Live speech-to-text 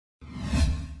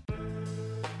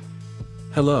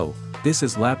Hello, this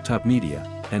is Laptop Media,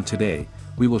 and today,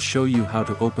 we will show you how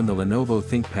to open the Lenovo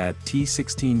ThinkPad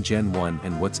T16 Gen 1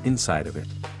 and what's inside of it.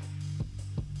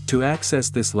 To access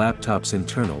this laptop's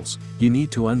internals, you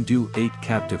need to undo 8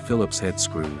 captive Phillips head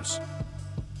screws.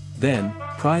 Then,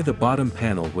 pry the bottom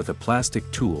panel with a plastic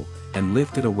tool, and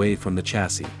lift it away from the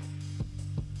chassis.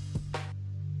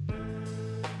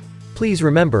 Please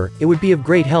remember, it would be of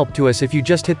great help to us if you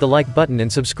just hit the like button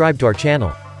and subscribe to our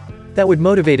channel. That would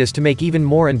motivate us to make even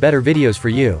more and better videos for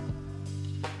you.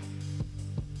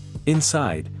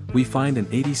 Inside, we find an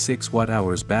 86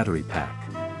 watt-hours battery pack.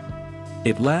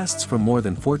 It lasts for more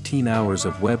than 14 hours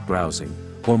of web browsing,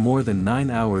 or more than 9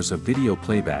 hours of video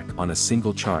playback on a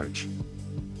single charge.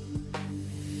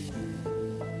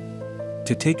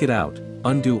 To take it out,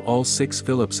 undo all 6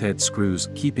 Phillips head screws,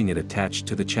 keeping it attached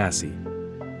to the chassis.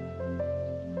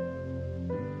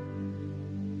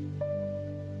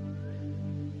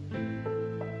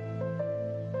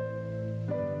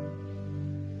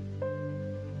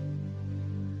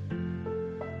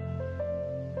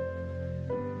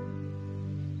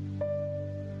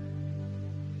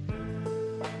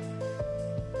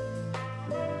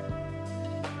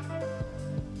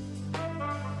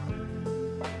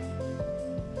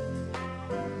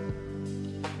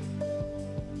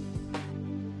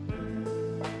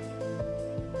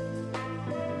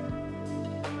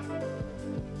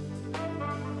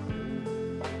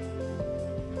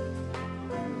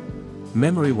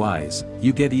 Memory-wise,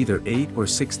 you get either 8 or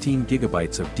 16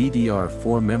 GB of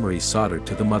DDR4 memory soldered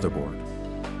to the motherboard.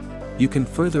 You can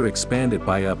further expand it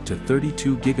by up to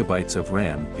 32 GB of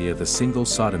RAM via the single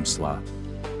SODIMM slot.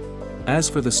 As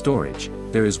for the storage,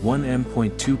 there is one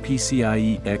M.2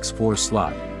 PCIe X4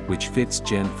 slot, which fits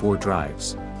Gen 4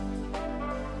 drives.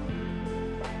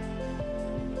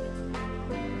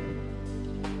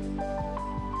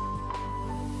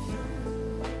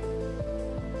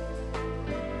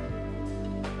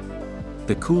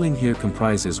 The cooling here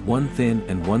comprises one thin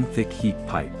and one thick heat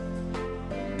pipe.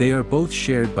 They are both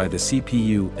shared by the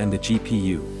CPU and the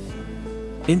GPU.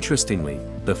 Interestingly,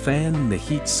 the fan and the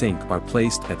heat sink are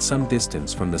placed at some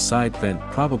distance from the side vent,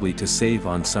 probably to save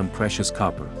on some precious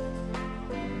copper.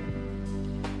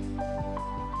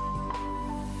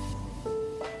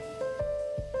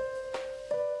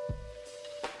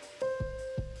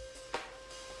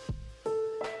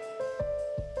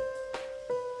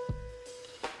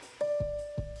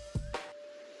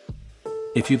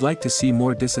 If you'd like to see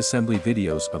more disassembly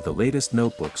videos of the latest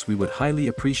notebooks, we would highly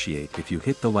appreciate if you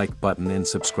hit the like button and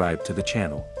subscribe to the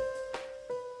channel.